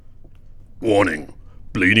Warning.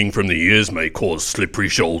 Bleeding from the ears may cause slippery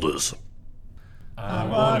shoulders. I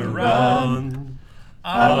want to run.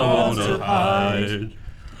 I want to hide.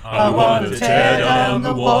 I want to tear down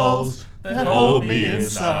the walls that hold me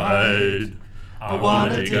inside. I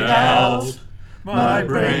want to get out my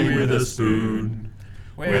brain with a spoon,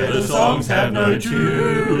 where the songs have no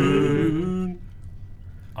tune.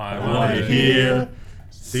 I want to hear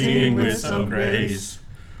singing with some grace.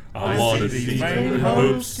 I want to see my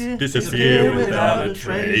hopes disappear without a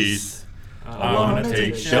trace. I want to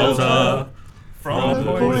take shelter from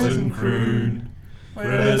the poison croon,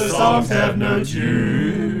 where the songs have no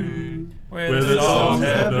tune, where the songs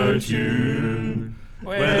have no tune,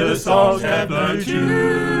 where the songs have no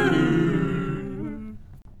tune.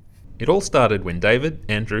 It all started when David,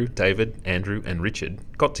 Andrew, and Richard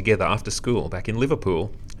got together after school back in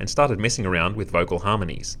Liverpool and started messing around with vocal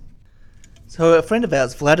harmonies. So a friend of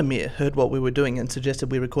ours, Vladimir, heard what we were doing and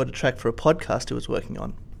suggested we record a track for a podcast he was working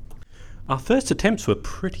on. Our first attempts were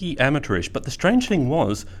pretty amateurish, but the strange thing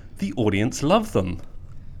was, the audience loved them.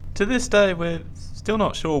 To this day, we're still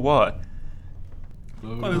not sure why.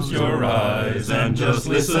 Close your eyes and just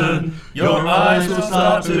listen. Your eyes will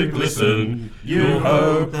start to glisten. You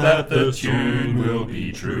hope that the tune will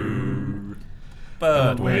be true.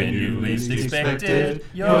 But when you least expect it,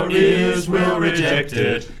 your ears will reject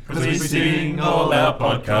it, 'cause we sing all our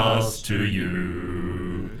podcasts to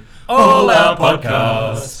you. All our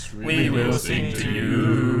podcasts, we will sing to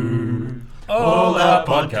you. All our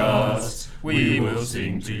podcasts, we will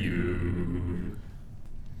sing to you.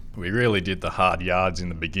 We really did the hard yards in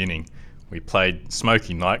the beginning. We played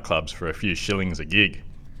smoky nightclubs for a few shillings a gig.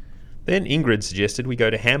 Then Ingrid suggested we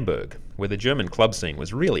go to Hamburg, where the German club scene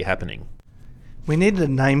was really happening. We needed a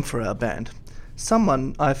name for our band.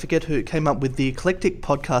 Someone, I forget who, came up with the Eclectic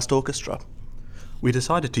Podcast Orchestra. We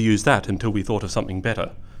decided to use that until we thought of something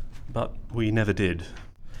better, but we never did.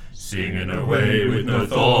 Singing away with no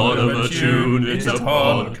thought of a tune, it's a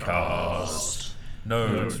podcast.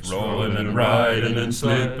 Notes rolling and riding and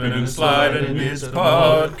slipping and sliding, it's a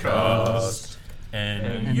podcast.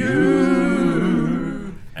 And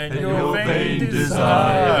you and your vain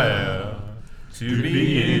desire to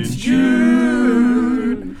be in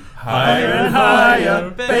tune, higher and higher,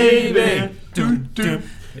 baby. Do-do.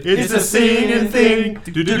 It's a singing thing.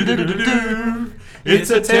 Do-do-do-do-do. It's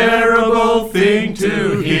a terrible thing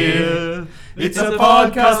to hear. It's a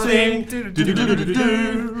podcast thing.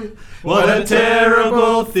 Do-do-do-do-do. What a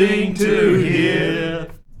terrible thing to hear.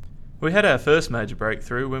 We had our first major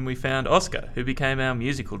breakthrough when we found Oscar, who became our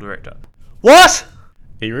musical director. What?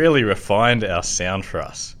 He really refined our sound for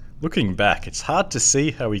us. Looking back, it's hard to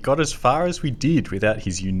see how we got as far as we did without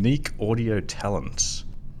his unique audio talents.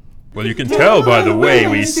 Well, you can tell by the way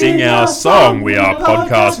we sing our song, we are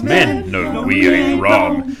podcast men. No, we ain't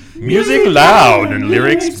wrong. Music loud and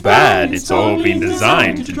lyrics bad. It's all been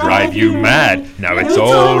designed to drive you mad. Now it's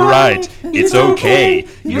all right, it's okay.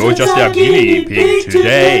 You're just our guinea pig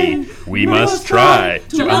today. We must try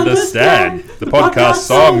to understand the podcast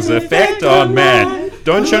song's effect on man.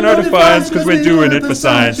 Don't show no defiance, 'cause we're doing it for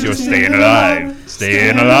science. You're staying alive,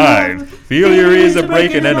 staying alive. Feel your ears are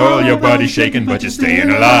breaking and all your body shaking, but you're staying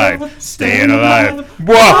alive, staying alive.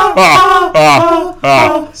 Bwah, ah, ah,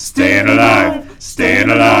 ah. Staying alive, staying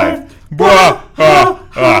alive. Bwah, ah,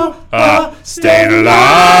 ah, ah. Staying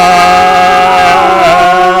alive.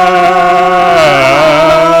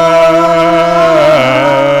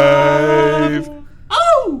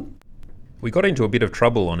 We got into a bit of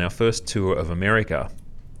trouble on our first tour of America.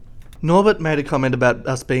 Norbert made a comment about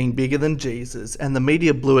us being bigger than Jesus, and the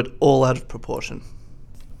media blew it all out of proportion.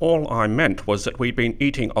 All I meant was that we'd been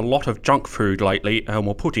eating a lot of junk food lately and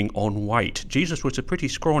were putting on weight. Jesus was a pretty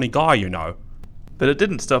scrawny guy, you know. But it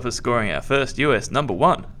didn't stop us scoring our first US number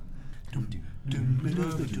one.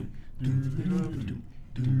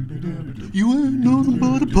 You ain't nothing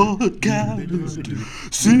but a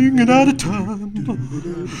podcast, singing out of time.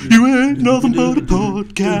 You ain't nothing but a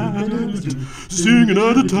podcast, singing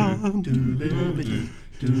out of time.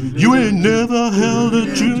 You ain't never held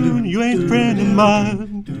a tune, you ain't a friend of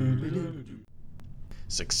mine.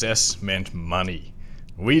 Success meant money.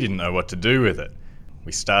 We didn't know what to do with it.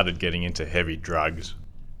 We started getting into heavy drugs.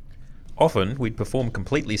 Often, we'd perform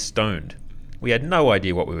completely stoned. We had no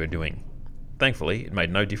idea what we were doing. Thankfully, it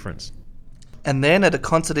made no difference. And then at a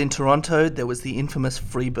concert in Toronto, there was the infamous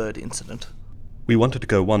Freebird incident. We wanted to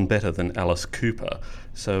go one better than Alice Cooper,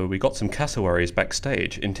 so we got some cassowaries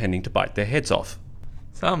backstage intending to bite their heads off.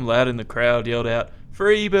 Some loud in the crowd yelled out,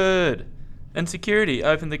 "Free bird!" And security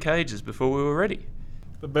opened the cages before we were ready.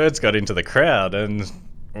 The birds got into the crowd and,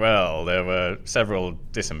 well, there were several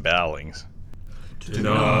disembowelings.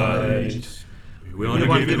 Tonight tonight. We want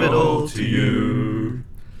to give it all to you.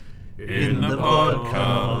 In the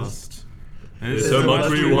podcast, there's so much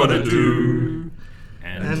we want to do.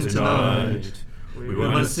 And tonight, we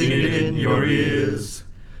want to sing it in your ears.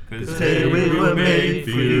 'Cause hey, we were made for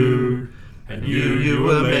you, and you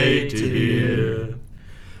were made to hear.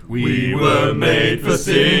 We were made for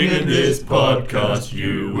singing this podcast,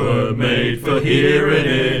 you were made for hearing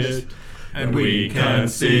it. And we can't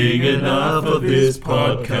sing enough of this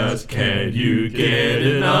podcast, can you get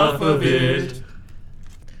enough of it?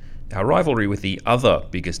 Our rivalry with the other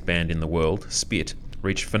biggest band in the world, Spit,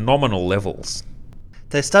 reached phenomenal levels.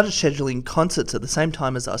 They started scheduling concerts at the same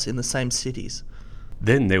time as us in the same cities.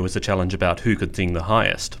 Then there was a challenge about who could sing the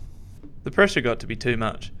highest. The pressure got to be too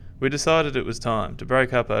much. We decided it was time to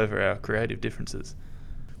break up over our creative differences.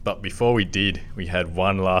 But before we did, we had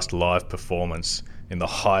one last live performance in the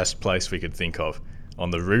highest place we could think of,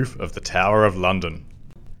 on the roof of the Tower of London.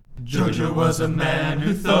 Jojo was a man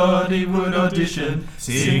who thought he would audition,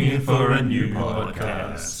 singing for a new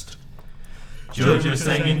podcast. Jojo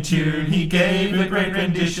sang in tune, he gave a great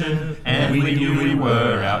rendition, and we knew we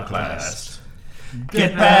were outclassed.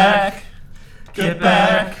 Get back, get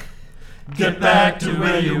back, get back to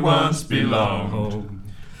where you once belonged.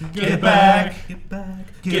 Get back, get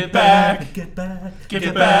back, get back, get back,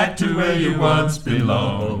 get back to where you once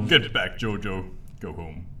belonged. Get back, Jojo. Go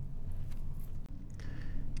home.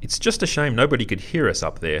 It's just a shame nobody could hear us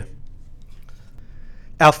up there.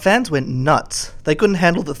 Our fans went nuts. They couldn't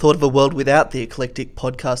handle the thought of a world without the Eclectic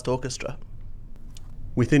Podcast Orchestra.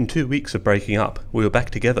 Within 2 weeks of breaking up, we were back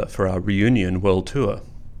together for our reunion world tour.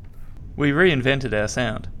 We reinvented our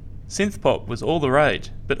sound. Synth pop was all the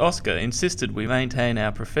rage, but Oscar insisted we maintain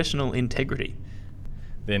our professional integrity.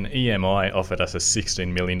 Then EMI offered us a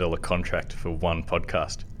 $16 million contract for one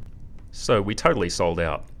podcast. So we totally sold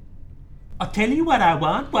out. I'll tell you what I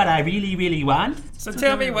want, what I really, really want. So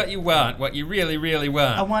tell me what you want, what you really, really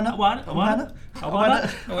want. I wanna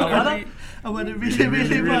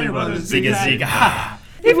really, really want to Zigga zigga.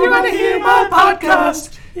 If you want to hear my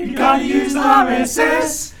podcast, you gotta use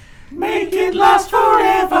RSS. Make it last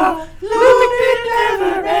forever. Loop it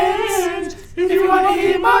never ends. If you want to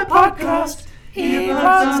hear my podcast,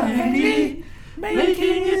 earbuds are handy,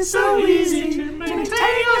 making it so easy to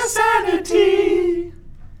maintain your sanity.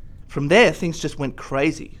 From there, things just went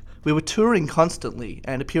crazy. We were touring constantly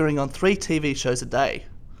and appearing on 3 TV shows a day.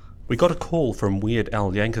 We got a call from Weird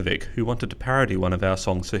Al Yankovic, who wanted to parody one of our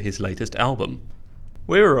songs for his latest album.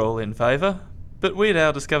 We were all in favour, but Weird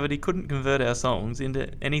Al discovered he couldn't convert our songs into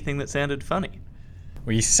anything that sounded funny.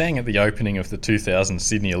 We sang at the opening of the 2000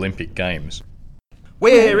 Sydney Olympic Games.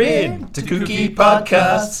 We're in to Kooky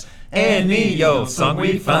Podcasts. Any old song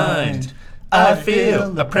we find, I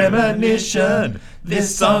feel a premonition.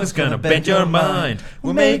 This song's gonna bend your mind.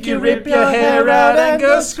 We'll make you rip your hair out and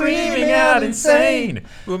go screaming out insane.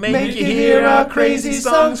 We'll make you hear our crazy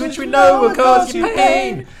songs, which we know will cause you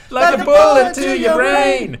pain, like a bullet to your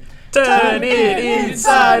brain. Turn it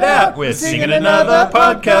inside out. We're singing another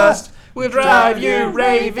podcast. We'll drive you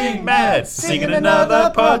raving mad. Singing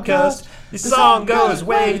another podcast. This song goes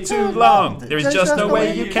way too long. There is just no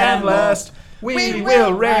way you can last. We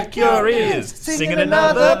will wreck your ears. Singing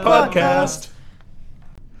another podcast.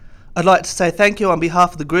 I'd like to say thank you on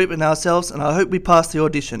behalf of the group and ourselves, and I hope we pass the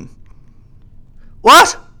audition.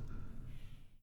 What?